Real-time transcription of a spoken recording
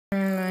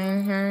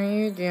how are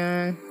you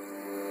doing?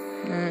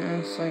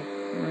 It's like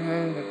we're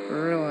heading to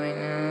Burtalight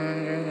now. I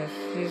wonder if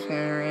she's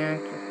gonna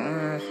react to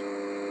Flash.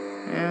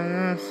 I don't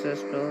know,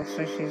 sis, but looks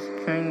like she's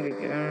kinda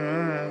going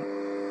up.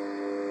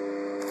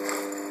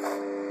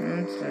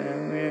 That's a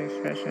weird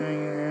expression on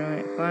you,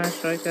 Burtalight.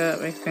 Flash, wake up.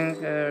 I think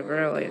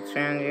Burtalight's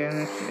found you,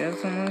 and she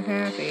doesn't look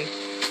happy.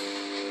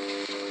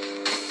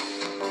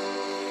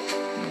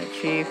 But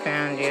she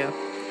found you.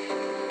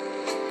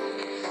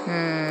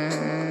 I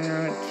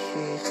wonder what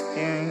she's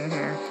doing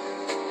here.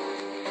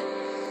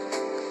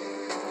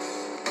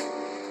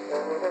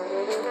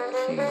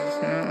 She's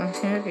not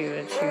happy,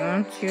 but she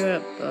wants you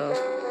up, though.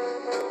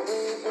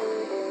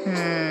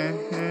 I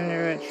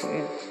wonder what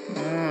she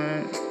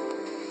wants.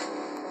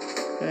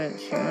 But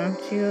she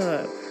wants you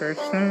up for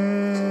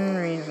some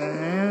reason.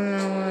 I don't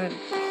know what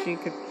she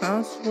could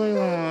possibly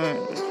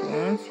want, but she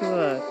wants you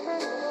up.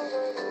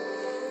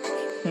 She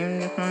came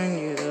to find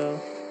you, though.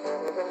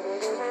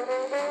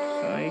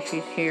 So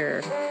she's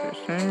here for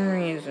some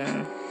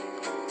reason.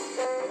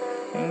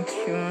 I think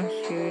she wants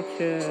you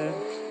to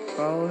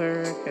follow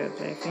her,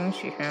 because I think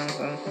she found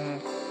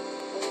something.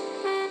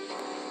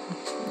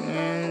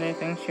 And I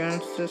think she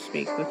wants to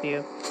speak with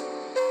you.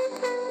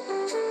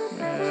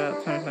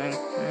 About something. I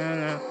don't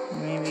know.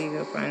 Maybe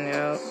go find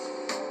out.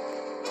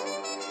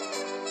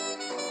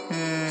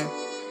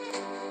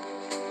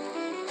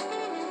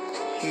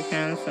 She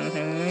found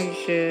something. We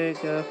should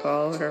go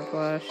follow her,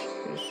 Flash,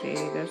 because she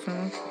doesn't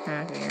look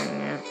happy right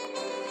now.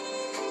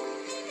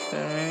 So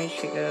maybe we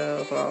should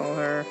go follow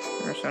her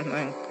or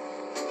something.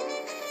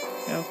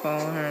 Go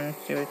follow her and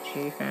see what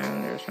she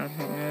found or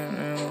something. I don't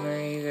know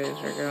where you guys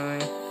are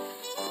going.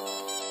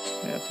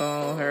 Go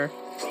follow her.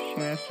 She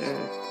must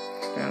have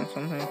found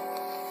something.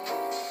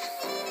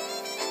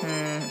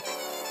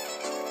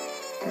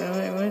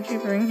 Really? Why'd you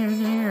bring him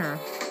here?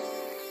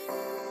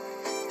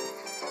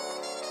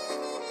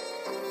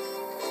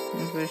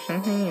 Is there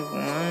something you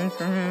wanted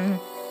from him?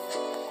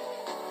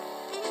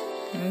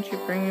 Why'd you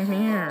bring him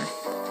here?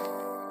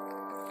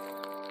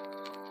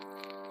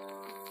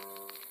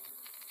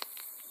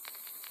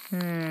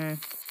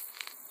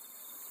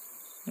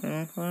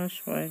 Well,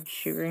 Flash, why'd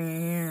she bring you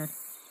here?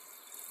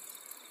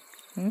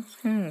 That's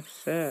kind of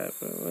sad,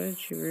 but what did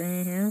she bring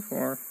you here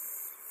for?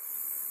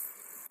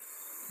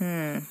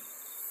 Maybe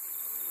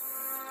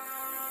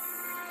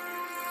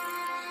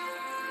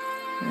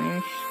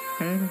she's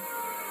trying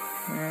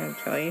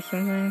to tell you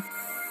something?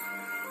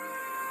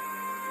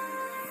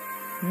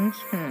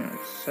 That's kind of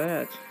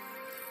upset.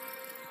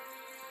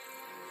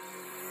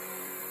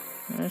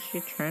 What is she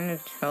trying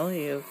to tell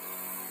you?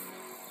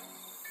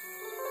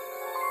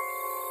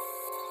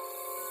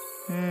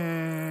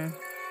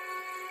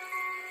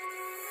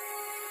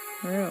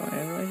 Really?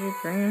 What did you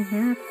bring him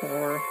here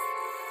for?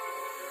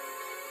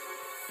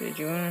 Did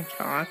you want to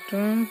talk to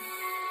him?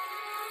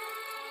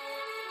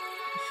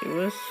 She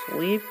was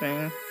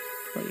sleeping,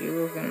 but you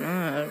woke him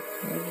up.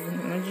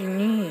 What'd you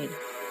need?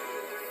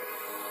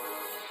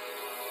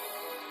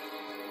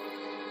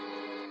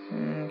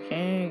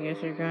 Okay, I guess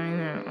you're going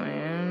that way. I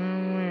don't know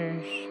where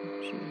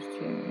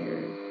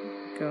you're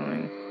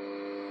going.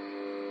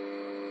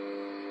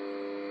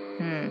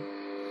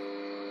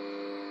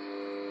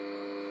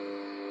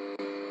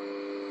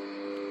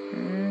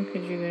 Where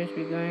could you guys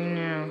be going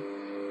now?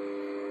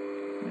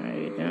 I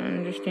don't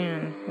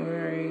understand.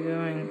 Where are you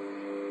going?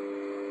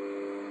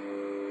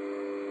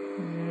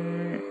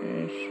 Where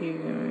is she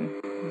going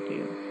with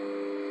you?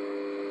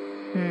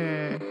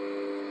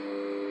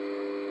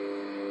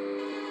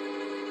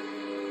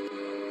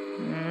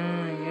 I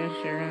guess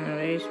you're in the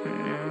basement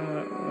now,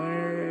 but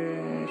where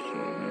is she?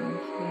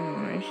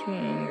 Why is she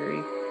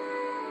angry?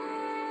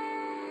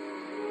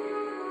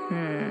 I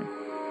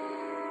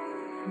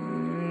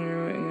wonder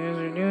what you guys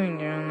are doing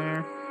down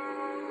there.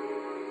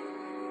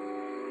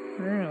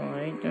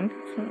 Really? Don't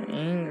get so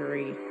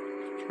angry.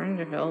 She's trying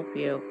to help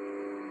you.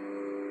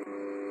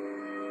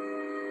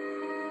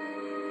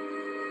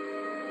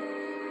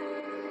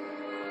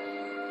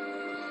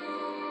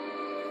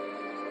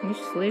 He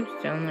sleeps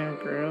down there,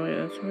 bro.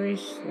 That's where he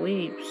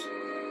sleeps.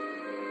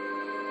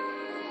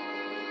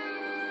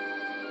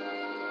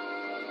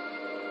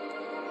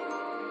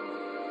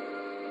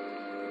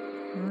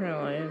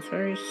 Really? That's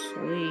where he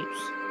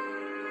sleeps.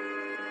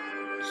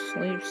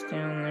 Sleeps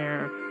down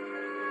there.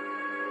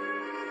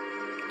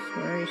 That's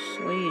where he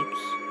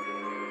sleeps.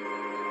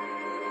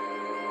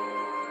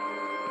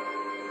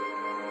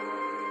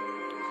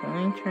 He's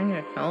only trying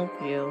to help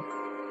you.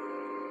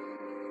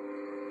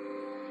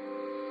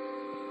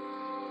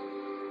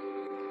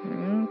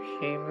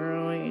 Okay,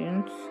 bro, you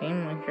didn't seem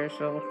like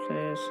yourself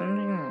today. Is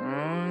something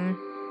wrong?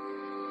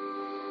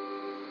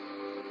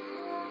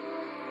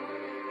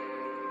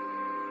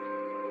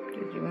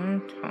 Did you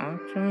want to talk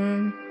to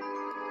him?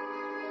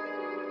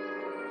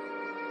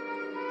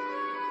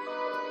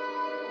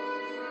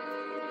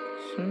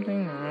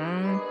 Something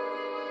wrong?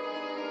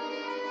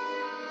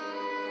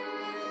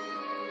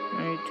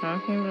 Are you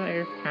talking about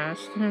your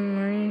past time?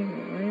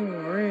 What are you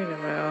worried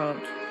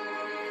about?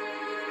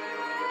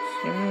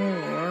 Seem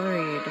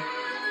worried.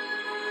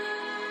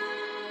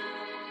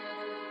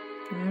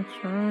 What's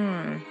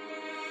wrong?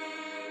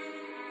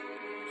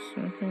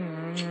 Something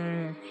wrong?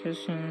 You're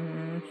kissing.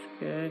 That's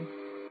good.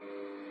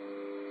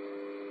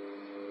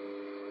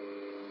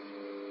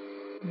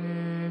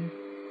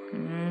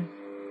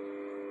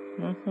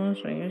 Well, plus,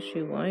 I guess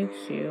she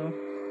likes you.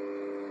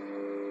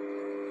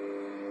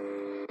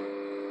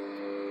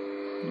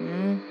 I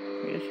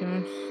guess she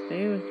wants to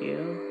stay with you,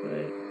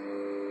 but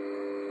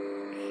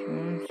she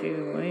wants you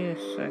to wait a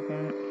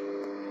second, I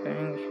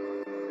think.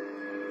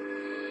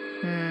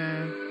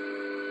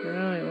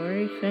 Really, what are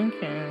you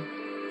thinking?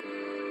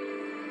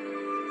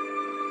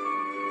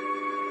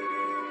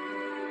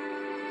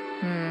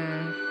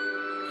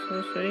 So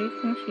what do you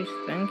think she's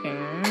thinking? I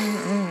don't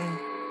know.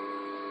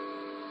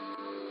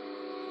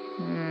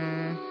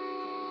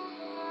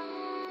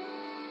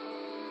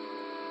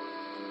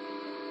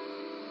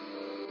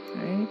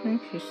 What do you think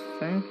she's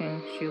thinking?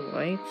 She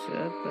lights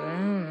it, but I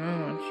don't know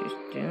what she's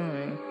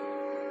doing.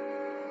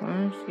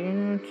 Flash, do you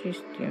know what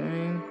she's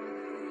doing?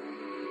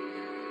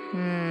 I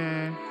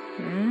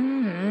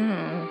don't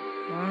know.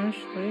 Flash,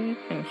 what do you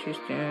think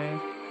she's doing?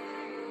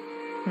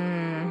 I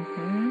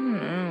don't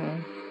know.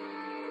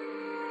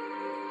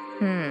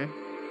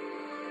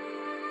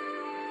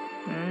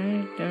 I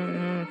don't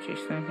know what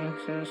she's thinking,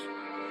 sis.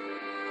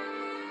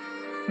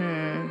 I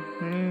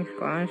need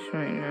Flash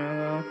right now,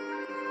 though.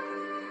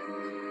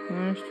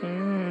 Flash, do you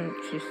know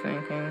what she's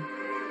thinking?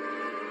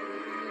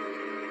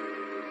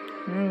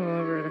 I'll go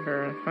over to her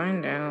and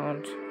find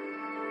out.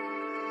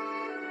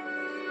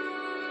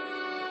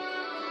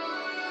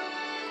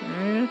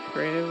 Are you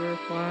afraid of her,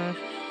 Flash?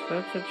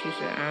 That's what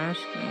she's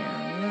asking.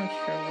 I'm not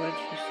sure what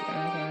she's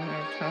thinking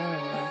or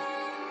telling me.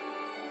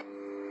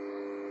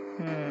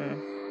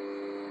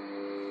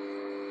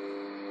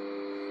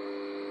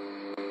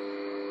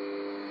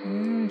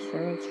 I'm not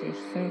sure what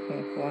she's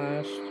thinking,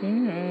 Flash. Do you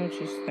know what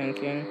she's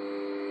thinking?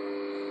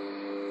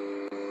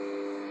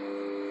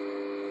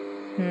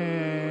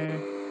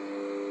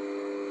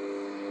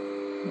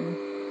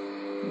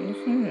 You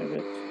seem a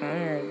bit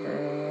tired,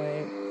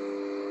 Burtalight.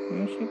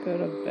 You should go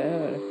to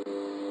bed.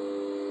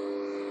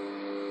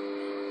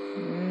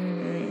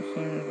 You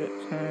seem a bit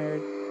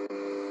tired.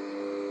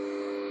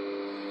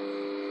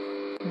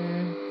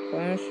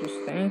 Flash is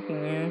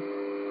thanking you.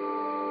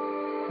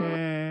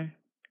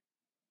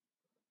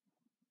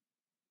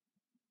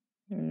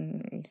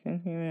 You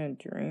think you had a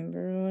dream,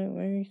 Burtalight?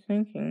 What are you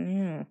thinking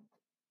now?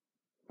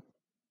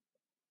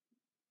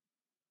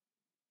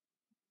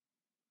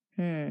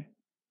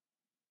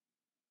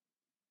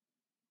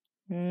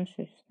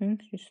 She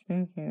thinks she's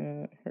thinking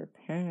about her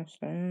past.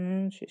 I don't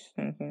know what she's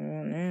thinking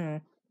about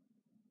now.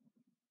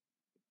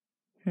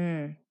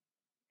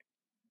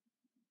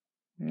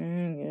 I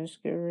guess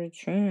give her a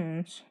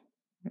chance.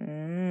 I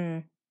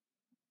don't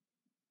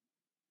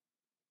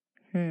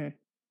know.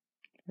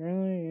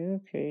 Really? You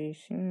okay? You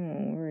seem a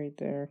little worried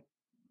there.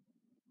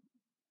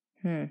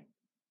 Give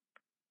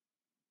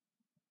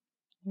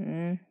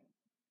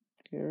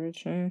her a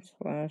chance,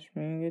 Flash.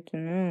 Maybe get to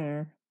know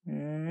her. I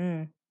don't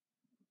know.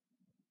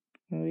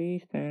 What do you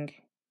think?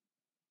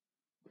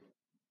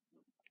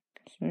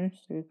 She wants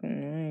to get to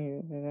know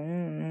you, but I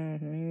don't know.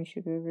 Maybe you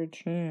should give her a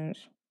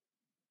chance.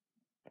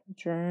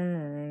 Put your arm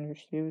around her,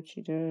 see what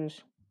she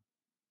does.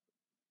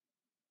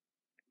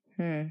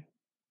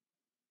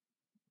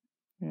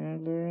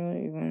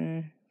 Literally, you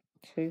wanna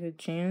take a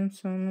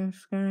chance on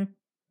this guy?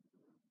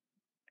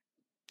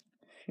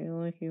 Feel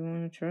like you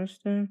wanna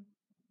trust him?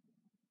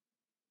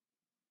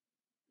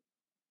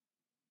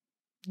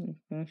 You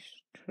think you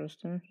should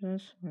trust him for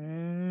this? I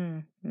don't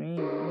know.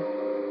 Maybe.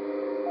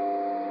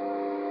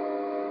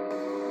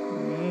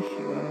 Maybe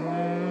she will. I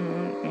don't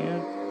know.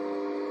 Yep.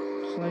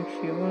 Looks like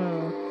she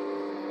will.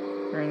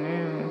 For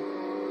now.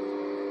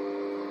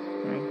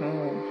 I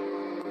hope.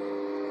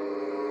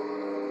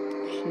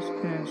 She's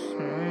kinda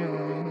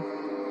smiling.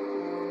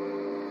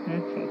 I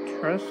can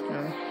trust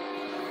him.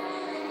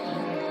 I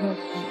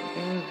hope he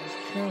builds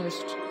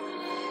trust.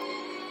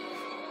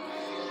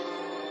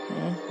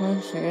 Well, I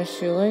guess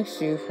she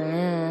likes you for now. I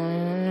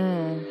don't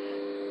know.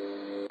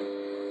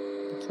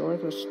 It's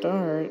worth a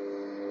start.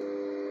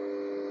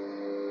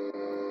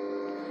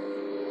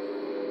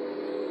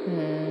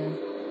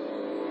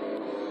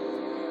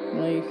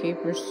 Will you keep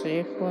her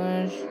safe,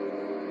 Flash?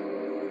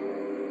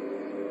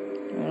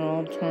 At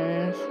all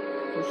times?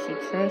 Does she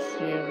trust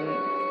you?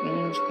 But you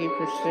need to keep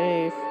her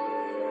safe.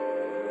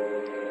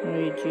 Will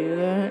you do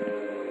that?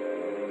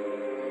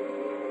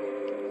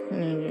 Can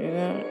you do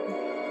that?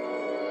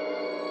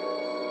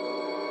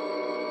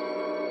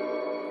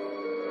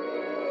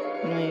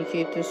 Will you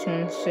keep this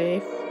one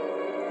safe?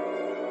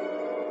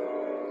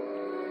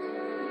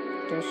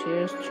 Does she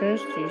just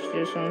trust you? She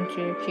just wants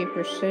you to keep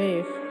her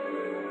safe.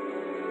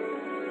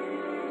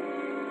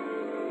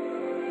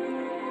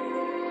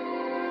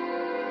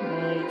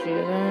 Will you do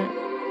that?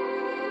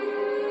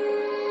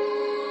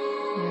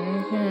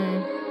 Okay.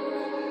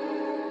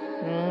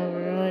 Well,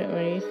 really, what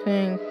do you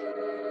think?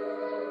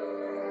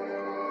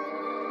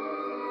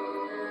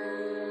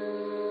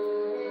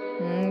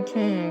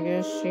 Okay, I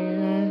guess she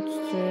wants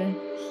to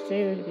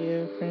stay with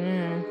you for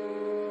now.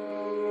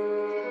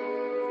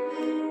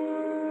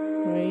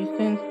 What do you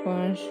think,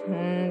 Flash?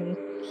 Want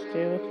to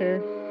stay with her?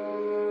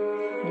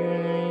 Even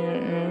though you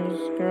don't know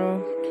this girl?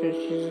 Because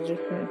she's a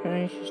different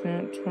kind. She's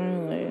not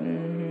Twilight,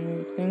 and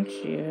you think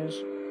she is.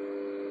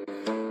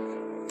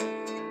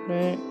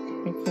 But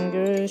you can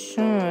give it a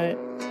shot.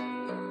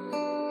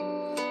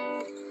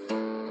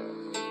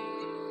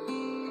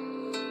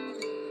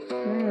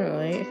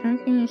 Burtalight, how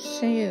can you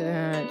say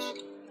that?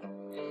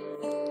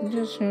 You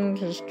just need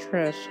his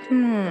trust.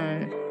 Come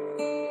on.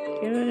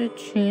 Give it a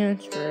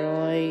chance,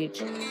 Burtalight.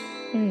 You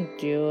can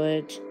do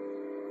it.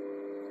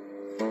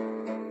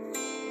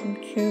 You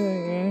two are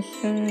doing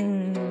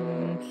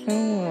so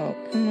well.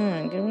 Come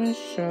on, give it a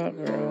shot,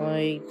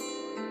 Burtalight.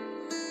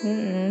 You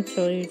don't know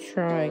until you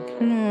try.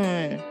 Come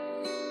on.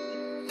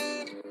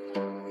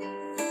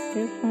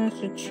 Give Flash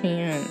a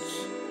chance.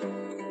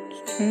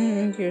 Just try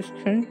to make you as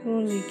comfortable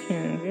as you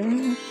can. Give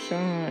him a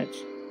shot.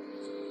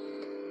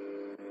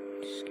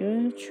 Just give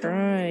it a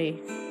try.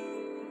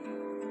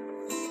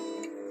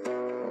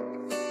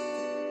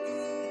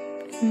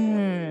 Come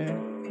on.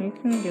 You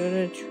can give it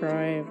a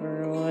try,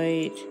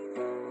 Burtalight.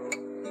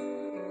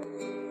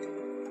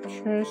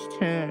 Trust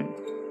him.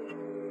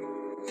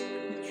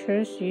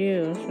 Trust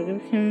you, so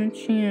give him a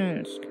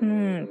chance. Come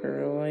on,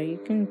 Burtalight. You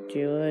can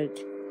do it.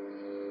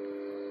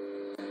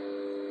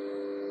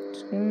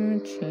 Just give him a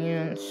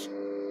chance.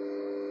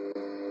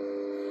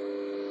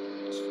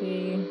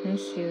 I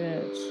see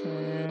that. So,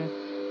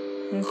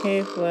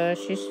 okay, Flash,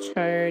 she's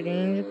tired. You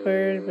need to put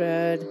her to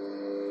bed.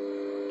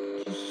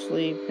 She's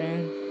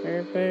sleeping.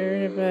 Put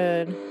her to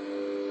bed.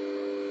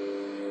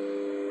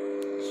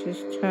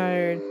 She's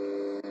tired.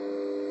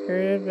 Put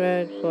her to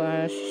bed,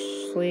 Flash.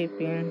 She's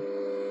sleeping.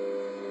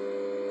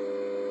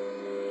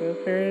 Go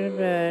put her to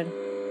bed.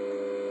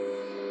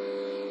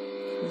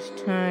 She's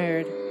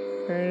tired.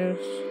 Put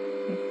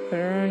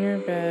her on your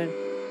bed.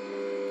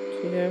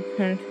 See how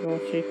comfortable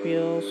she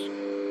feels.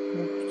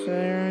 Put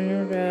her on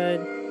your bed.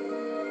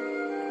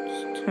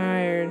 She's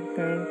tired.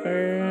 Go put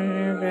her on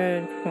your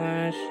bed,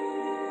 Flash.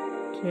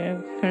 See how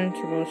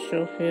comfortable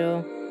she'll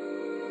feel.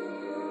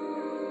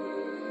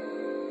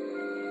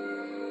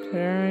 Put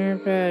her on your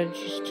bed.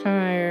 She's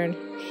tired.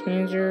 She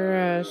needs her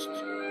rest.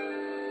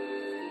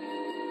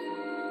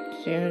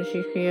 See how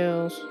she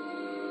feels.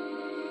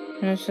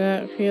 How's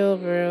that feel,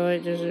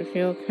 Burtalight? Does it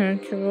feel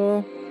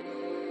comfortable?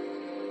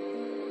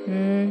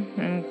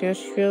 I guess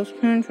she feels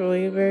comfortable.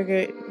 You better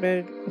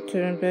get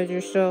to bed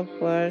yourself,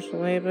 Flash.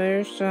 Lay by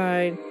her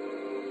side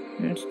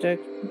and stick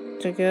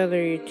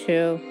together, you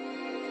two.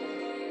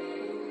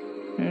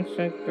 Looks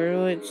like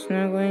Burtlight's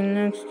snuggling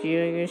next to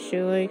you. I guess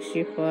she likes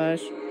you,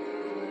 Flash.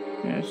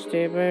 Now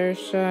stay by her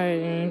side,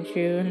 and you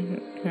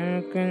two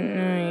have a good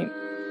night.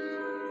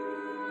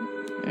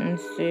 And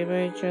stay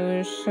by each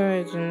other's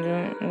sides and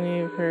don't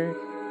leave her,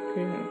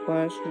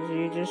 Flash, because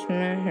you just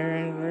met her,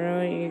 and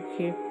Burtalight, you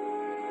keep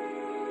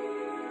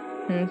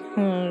him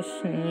close,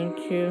 and you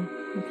two,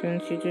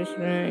 since you just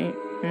met,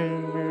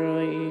 and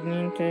Burtalight, you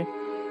need to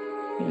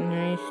be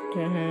nice to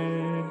him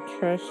and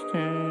trust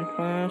him.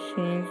 Flash,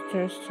 you need to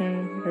trust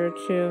him, her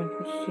too,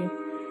 because she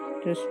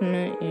just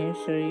met you,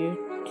 so you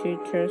two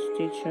trust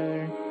each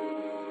other.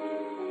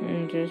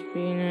 And just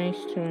be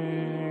nice to one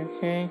another,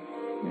 okay?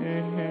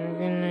 And have a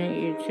good night,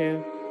 you two.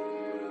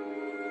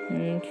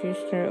 You two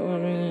start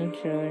loving each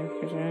other,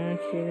 because I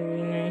want you to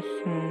be nice to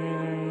one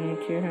another. And you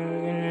two have a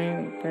good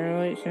night.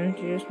 Burtalight, since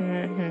you just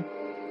met him,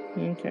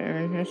 you need to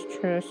earn his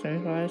trust,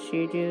 and Flash,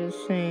 you do the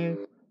same.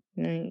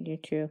 Good night, you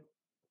two.